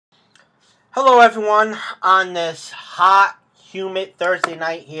Hello, everyone, on this hot, humid Thursday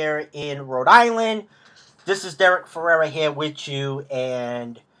night here in Rhode Island. This is Derek Ferreira here with you,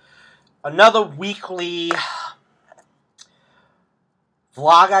 and another weekly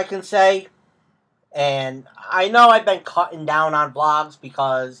vlog, I can say. And I know I've been cutting down on vlogs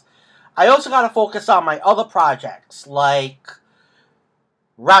because I also got to focus on my other projects, like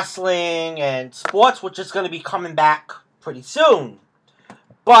wrestling and sports, which is going to be coming back pretty soon.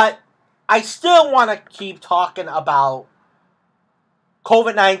 But I still want to keep talking about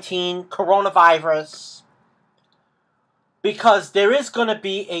COVID-19, coronavirus, because there is going to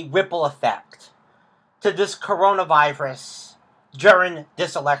be a ripple effect to this coronavirus during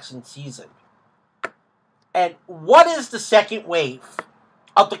this election season. And what is the second wave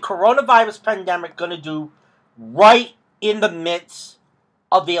of the coronavirus pandemic going to do right in the midst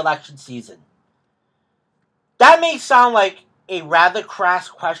of the election season? That may sound like a rather crass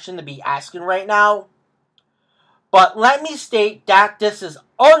question to be asking right now, but let me state that this is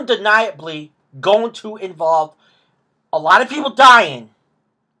undeniably going to involve a lot of people dying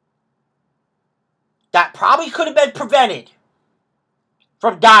that probably could have been prevented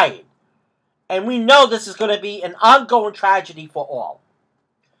from dying. And we know this is going to be an ongoing tragedy for all.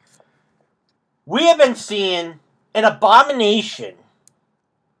 We have been seeing an abomination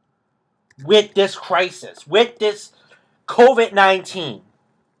with this crisis, with this COVID-19.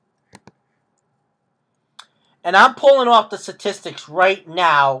 And I'm pulling off the statistics right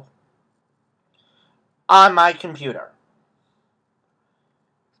now on my computer.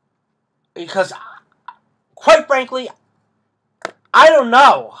 Because, quite frankly, I don't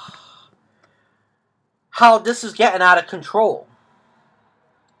know how this is getting out of control.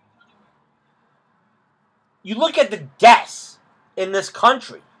 You look at the deaths in this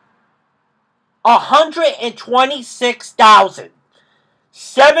country.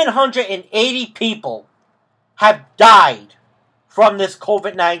 126,780 people have died from this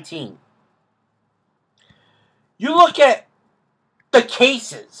COVID-19. You look at the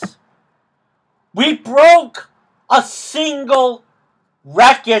cases. We broke a single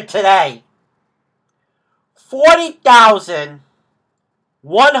record today.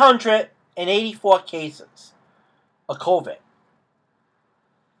 40,184 cases of COVID.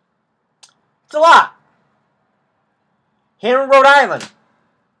 It's a lot. Here in Rhode Island,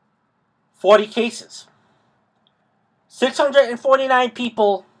 40 cases. 649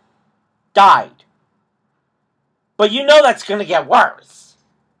 people died. But you know that's going to get worse.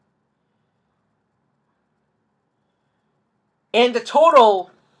 And the total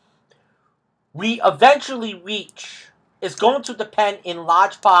we eventually reach is going to depend in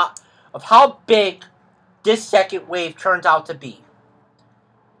large part of how big this second wave turns out to be.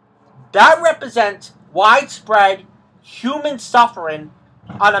 That represents widespread human suffering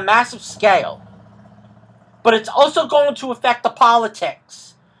on a massive scale. But it's also going to affect the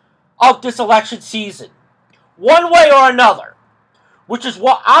politics of this election season, one way or another, which is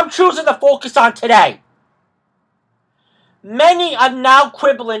what I'm choosing to focus on today. Many are now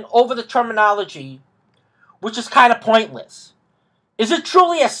quibbling over the terminology, which is kind of pointless. Is it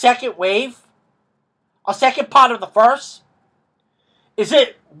truly a second wave? A second part of the first? Is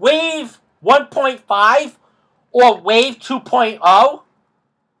it wave 1.5 or wave 2.0?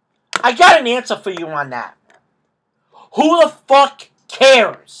 I got an answer for you on that. Who the fuck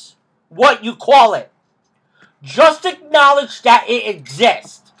cares what you call it? Just acknowledge that it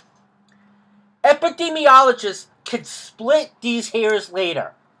exists. Epidemiologists can split these hairs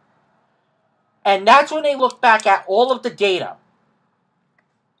later. And that's when they look back at all of the data.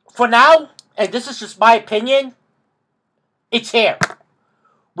 For now, and this is just my opinion, it's here.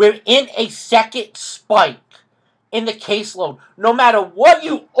 We're in a second spike in the caseload, no matter what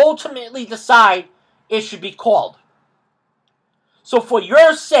you ultimately decide it should be called. So for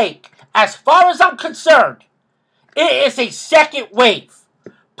your sake, as far as I'm concerned, it is a second wave.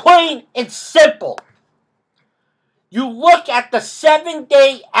 Plain and simple. You look at the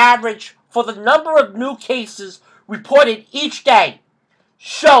 7-day average for the number of new cases reported each day,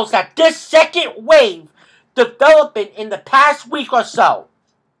 shows that this second wave developing in the past week or so.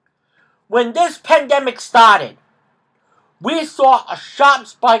 When this pandemic started, we saw a sharp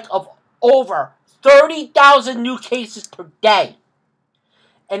spike of over 30,000 new cases per day.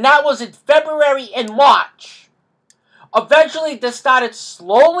 And that was in February and March. Eventually, this started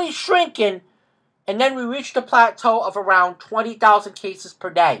slowly shrinking, and then we reached a plateau of around 20,000 cases per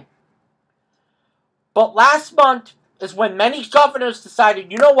day. But last month is when many governors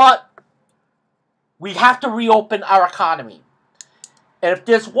decided, you know what? We have to reopen our economy. And if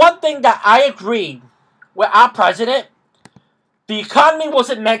there's one thing that I agree with our president, The economy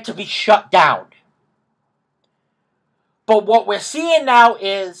wasn't meant to be shut down. But what we're seeing now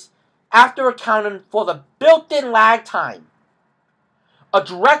is, after accounting for the built-in lag time, a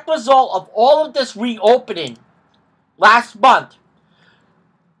direct result of all of this reopening last month,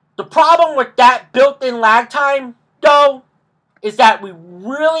 the problem with that built-in lag time, though, is that we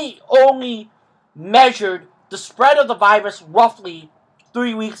really only measured the spread of the virus roughly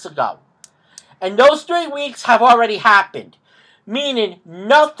 3 weeks ago. And those 3 weeks have already happened, meaning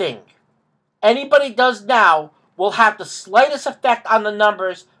nothing anybody does now will have the slightest effect on the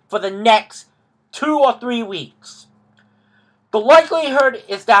numbers for the next 2 or 3 weeks. The likelihood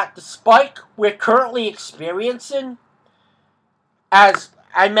is that the spike we're currently experiencing, as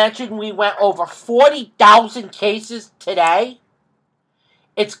I mentioned, we went over 40,000 cases today.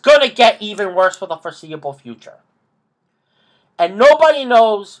 It's going to get even worse for the foreseeable future. And nobody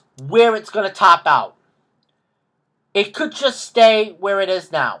knows where it's going to top out. It could just stay where it is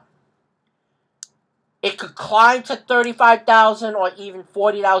now. It could climb to 35,000 or even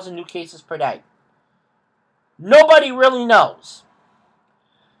 40,000 new cases per day. Nobody really knows.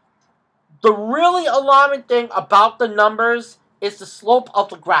 The really alarming thing about the numbers is the slope of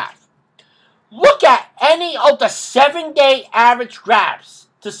the graph. Look at any of the 7-day average graphs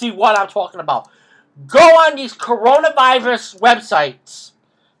to see what I'm talking about. Go on these coronavirus websites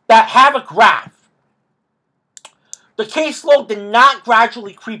that have a graph. The caseload did not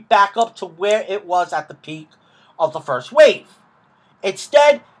gradually creep back up to where it was at the peak of the first wave.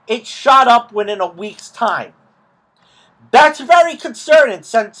 Instead, it shot up within a week's time. That's very concerning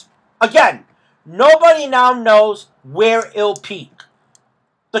since, again, nobody now knows where it'll peak.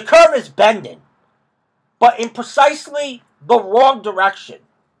 The curve is bending, but in precisely the wrong direction.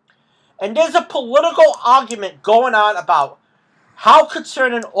 And there's a political argument going on about how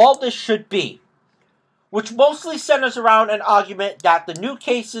concerning all this should be, which mostly centers around an argument that the new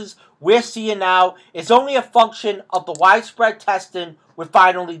cases we're seeing now is only a function of the widespread testing we're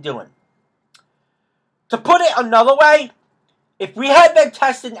finally doing. To put it another way, if we had been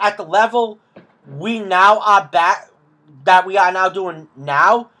testing at the level we now are back, that we are now doing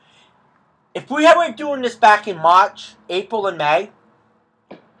now, if we had been doing this back in March, April, and May,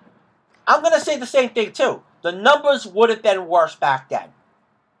 I'm going to say the same thing too. The numbers would have been worse back then.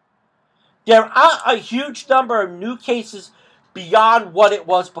 There aren't a huge number of new cases beyond what it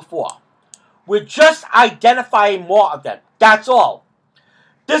was before. We're just identifying more of them. That's all.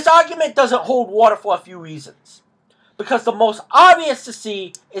 This argument doesn't hold water for a few reasons. Because the most obvious to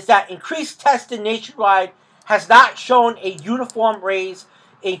see is that increased testing nationwide has not shown a uniform raise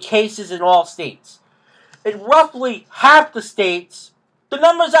in cases in all states. In roughly half the states, the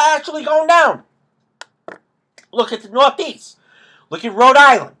numbers are actually going down. Look at the Northeast. Look at Rhode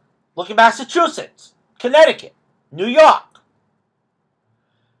Island. Look at Massachusetts, Connecticut, New York.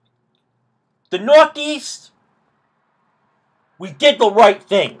 The Northeast, we did the right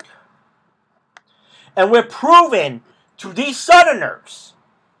thing. And we're proving to these Southerners,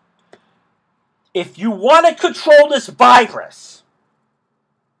 if you want to control this virus,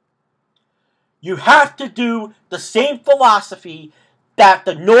 you have to do the same philosophy that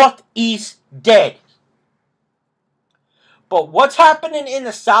the Northeast did. But what's happening in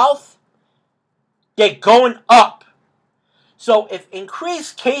the South? They're going up. So if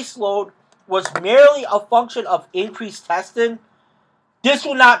increased caseload was merely a function of increased testing, this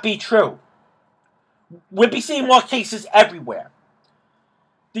will not be true. We'll be seeing more cases everywhere.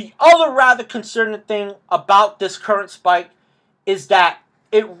 The other rather concerning thing about this current spike is that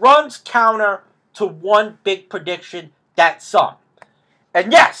it runs counter to one big prediction that some.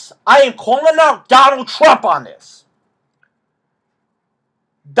 And yes, I am calling out Donald Trump on this.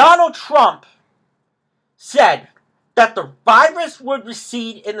 Donald Trump said that the virus would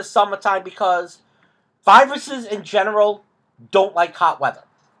recede in the summertime because viruses in general don't like hot weather.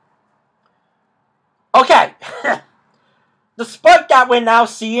 Okay, the spike that we're now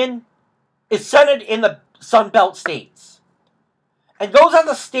seeing is centered in the Sunbelt states. And those are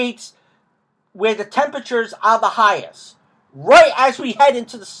the states where the temperatures are the highest, right as we head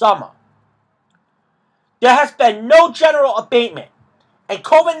into the summer. There has been no general abatement, and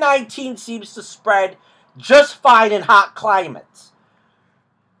COVID-19 seems to spread just fine in hot climates.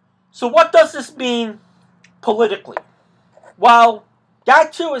 So what does this mean politically? Well,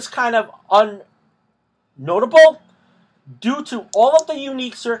 that too is kind of unnotable due to all of the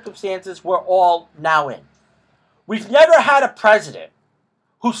unique circumstances we're all now in. We've never had a president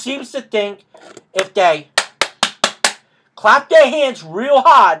who seems to think if they clap their hands real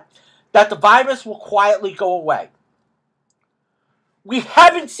hard that the virus will quietly go away. We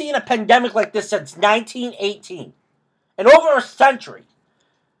haven't seen a pandemic like this since 1918. in over a century.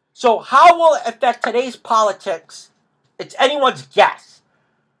 So how will it affect today's politics? It's anyone's guess.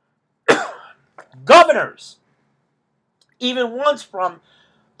 Governors, even ones from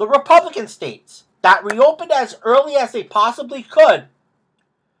the Republican states that reopened as early as they possibly could,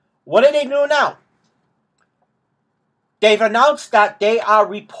 what do they do now? They've announced that they are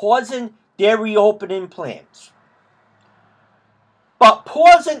pausing their reopening plans. But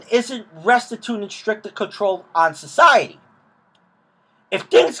pausing isn't restituting stricter control on society. If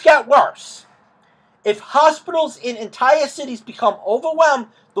things get worse, if hospitals in entire cities become overwhelmed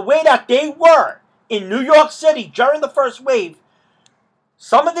the way that they were in New York City during the first wave,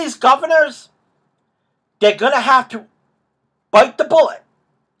 some of these governors, they're going to have to bite the bullet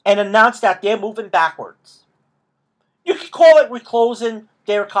and announce that they're moving backwards. You could call it reclosing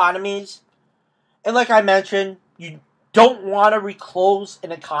their economies. And like I mentioned, you don't want to reclose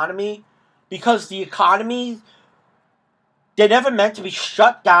an economy because the economy, they're never meant to be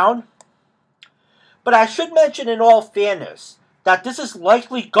shut down. But I should mention in all fairness that this is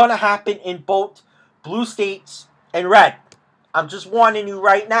likely going to happen in both blue states and red. I'm just warning you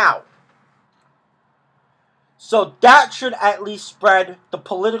right now. So that should at least spread the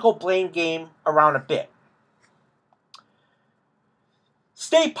political blame game around a bit.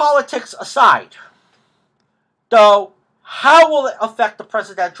 State politics aside, though, how will it affect the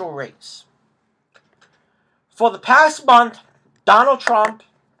presidential race? For the past month, Donald Trump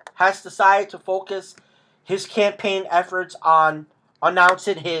has decided to focus his campaign efforts on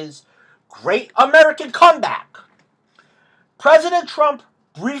announcing his great American comeback. President Trump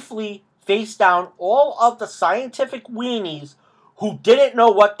briefly faced down all of the scientific weenies who didn't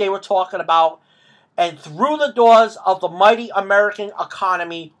know what they were talking about and threw the doors of the mighty American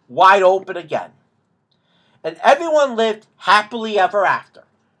economy wide open again. And everyone lived happily ever after.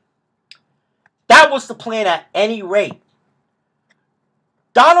 That was the plan at any rate.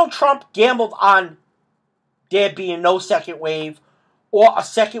 Donald Trump gambled on there being no second wave or a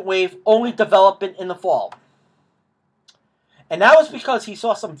second wave only developing in the fall. And that was because he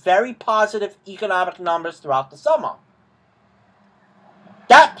saw some very positive economic numbers throughout the summer.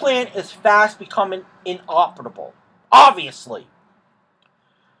 That plan is fast becoming inoperable, obviously.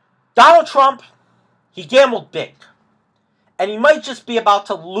 Donald Trump, he gambled big. And he might just be about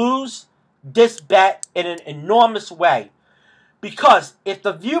to lose this bet in an enormous way. Because if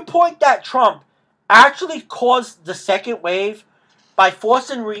the viewpoint that Trump actually caused the second wave by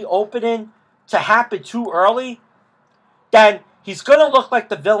forcing reopening to happen too early, then he's going to look like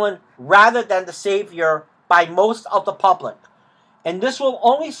the villain rather than the savior by most of the public. And this will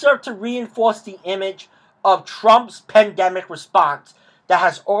only serve to reinforce the image of Trump's pandemic response that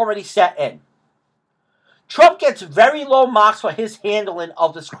has already set in. Trump gets very low marks for his handling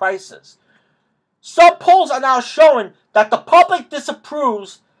of this crisis. Some polls are now showing that the public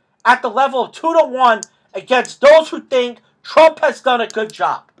disapproves at the level of 2-1 against those who think Trump has done a good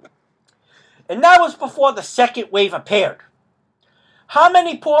job. And that was before the second wave appeared. How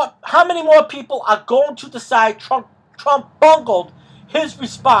many more people are going to decide Trump bungled his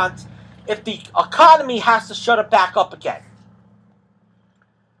response if the economy has to shut it back up again?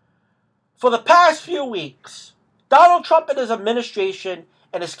 For the past few weeks, Donald Trump and his administration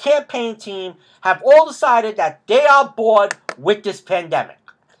and his campaign team have all decided that they are bored with this pandemic.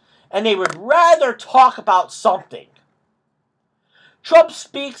 And they would rather talk about something. Trump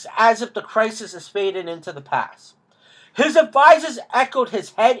speaks as if the crisis is fading into the past. His advisors echoed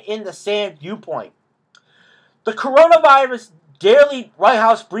his head in the sand viewpoint. The coronavirus daily White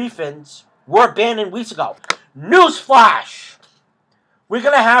House briefings were abandoned weeks ago. Newsflash! We're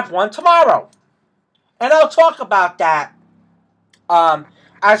going to have one tomorrow. And I'll talk about that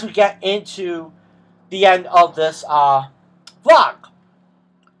as we get into the end of this vlog.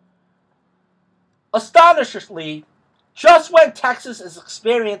 Astonishingly, just when Texas is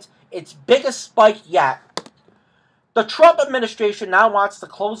experiencing its biggest spike yet, the Trump administration now wants to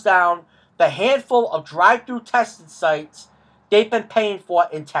close down the handful of drive-through testing sites they've been paying for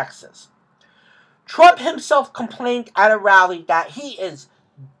in Texas. Trump himself complained at a rally that he is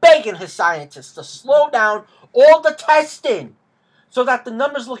begging his scientists to slow down all the testing so that the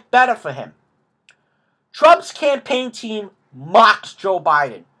numbers look better for him. Trump's campaign team mocks Joe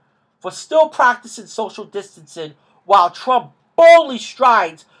Biden for still practicing social distancing while Trump boldly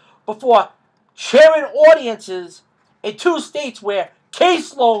strides before cheering audiences in 2 states where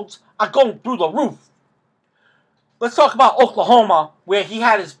caseloads are going through the roof. Let's talk about Oklahoma, where he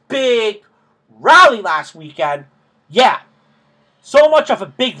had his big rally last weekend. Yeah, so much of a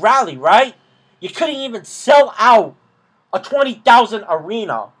big rally, right? You couldn't even sell out a 20,000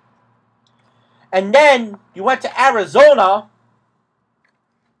 arena. And then you went to Arizona.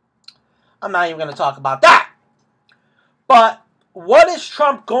 I'm not even going to talk about that. But what is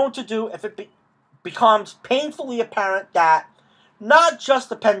Trump going to do if it becomes painfully apparent that not just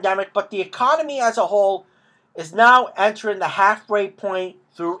the pandemic, but the economy as a whole is now entering the halfway point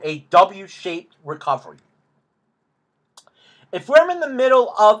through a W-shaped recovery? If we're in the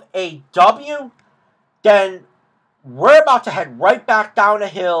middle of a W, then we're about to head right back down a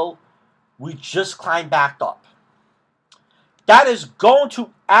hill we just climbed back up. That is going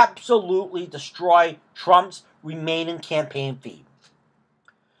to absolutely destroy Trump's remaining campaign theme.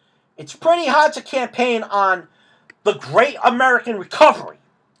 It's pretty hard to campaign on the great American recovery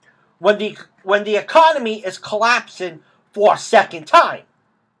when the economy is collapsing for a second time.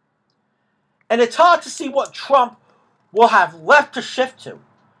 And it's hard to see what Trump will have left to shift to.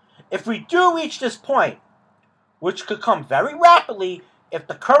 If we do reach this point, which could come very rapidly if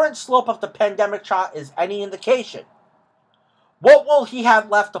the current slope of the pandemic chart is any indication, what will he have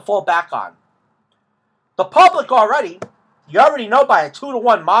left to fall back on? The public you already know by a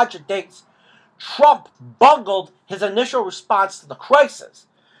 2-to-1 margin, thinks Trump bungled his initial response to the crisis.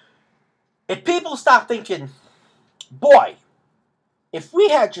 If people start thinking, boy, if we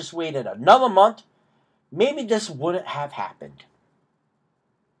had just waited another month, maybe this wouldn't have happened,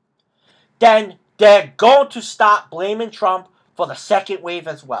 then they're going to stop blaming Trump for the second wave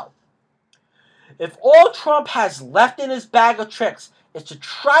as well. If all Trump has left in his bag of tricks is to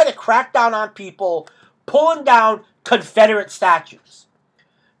try to crack down on people pulling down Confederate statues,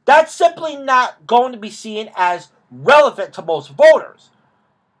 that's simply not going to be seen as relevant to most voters,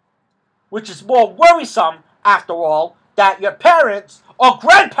 which is more worrisome, after all, that your parents or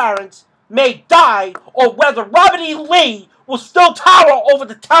grandparents may die, or whether Robert E. Lee will still tower over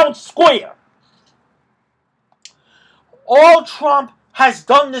the town square. All Trump has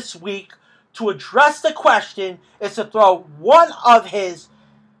done this week to address the question is to throw one of his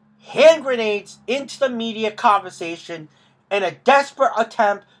hand grenades into the media conversation in a desperate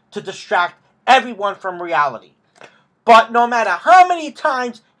attempt to distract everyone from reality. But no matter how many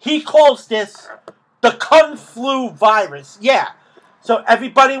times he calls this the Kung Flu virus, so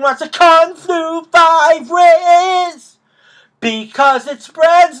everybody wants a Kung Flu virus because it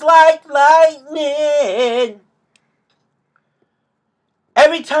spreads like lightning.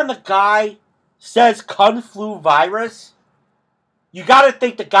 Every time the guy says Kung Flu virus, you gotta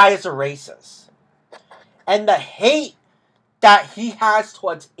think the guy is a racist. And the hate that he has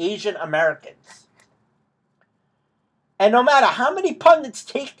towards Asian Americans. And no matter how many pundits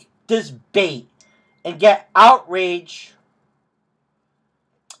take this bait and get outraged,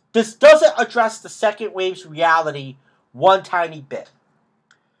 this doesn't address the second wave's reality one tiny bit.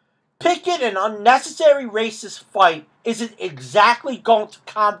 Picking an unnecessary racist fight isn't exactly going to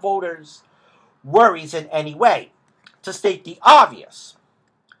calm voters' worries in any way. To state the obvious,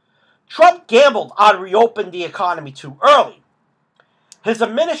 Trump gambled on reopening the economy too early. His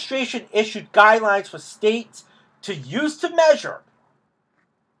administration issued guidelines for states to use to measure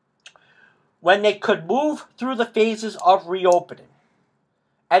when they could move through the phases of reopening.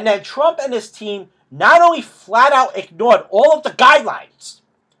 And then Trump and his team not only flat out ignored all of the guidelines,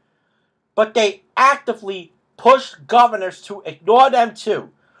 but they actively pushed governors to ignore them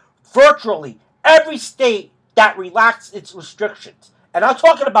too. Virtually every state that relaxed its restrictions. And I'm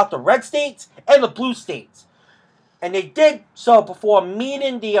talking about the red states and the blue states. And they did so before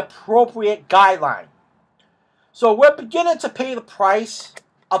meeting the appropriate guideline. So we're beginning to pay the price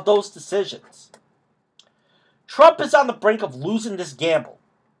of those decisions. Trump is on the brink of losing this gamble.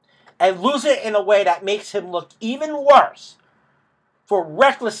 And lose it in a way that makes him look even worse for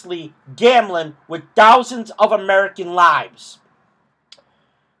recklessly gambling with thousands of American lives.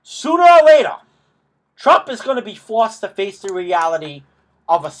 Sooner or later, Trump is going to be forced to face the reality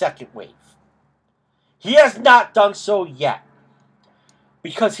of a second wave. He has not done so yet,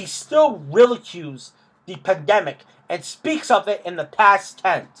 because he still ridicules the pandemic and speaks of it in the past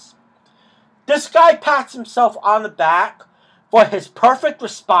tense. This guy pats himself on the back for his perfect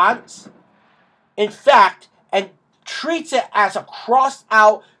response, in fact, and treats it as a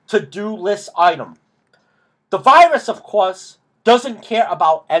crossed-out to-do list item. The virus, of course, doesn't care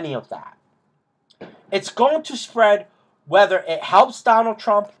about any of that. It's going to spread whether it helps Donald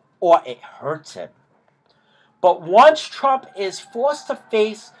Trump or it hurts him. But once Trump is forced to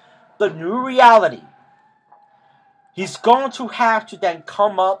face the new reality, he's going to have to then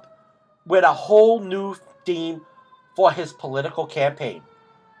come up with a whole new theme for his political campaign.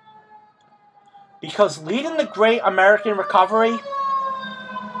 Because leading the great American recovery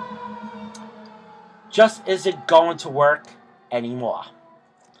just isn't going to work anymore.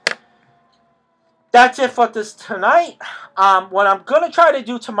 that's it for this tonight. What I'm going to try to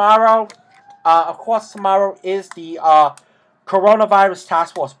do tomorrow, of course, tomorrow is the coronavirus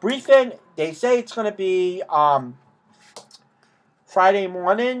task force briefing. They say it's going to be Friday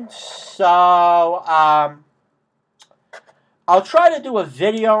morning, so I'll try to do a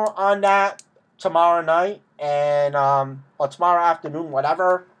video on that tomorrow night and or tomorrow afternoon,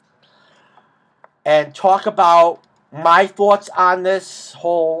 whatever, and talk about my thoughts on this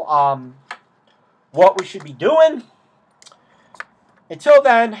whole what we should be doing. Until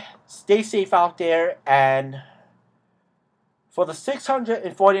then, stay safe out there, and for the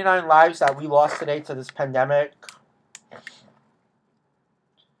 649 lives that we lost today to this pandemic,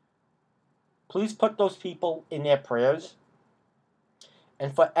 please put those people in their prayers.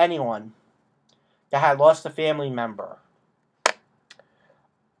 And for anyone that had lost a family member,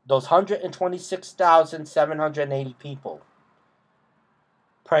 those 126,780 people,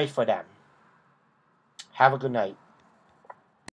 pray for them. Have a good night.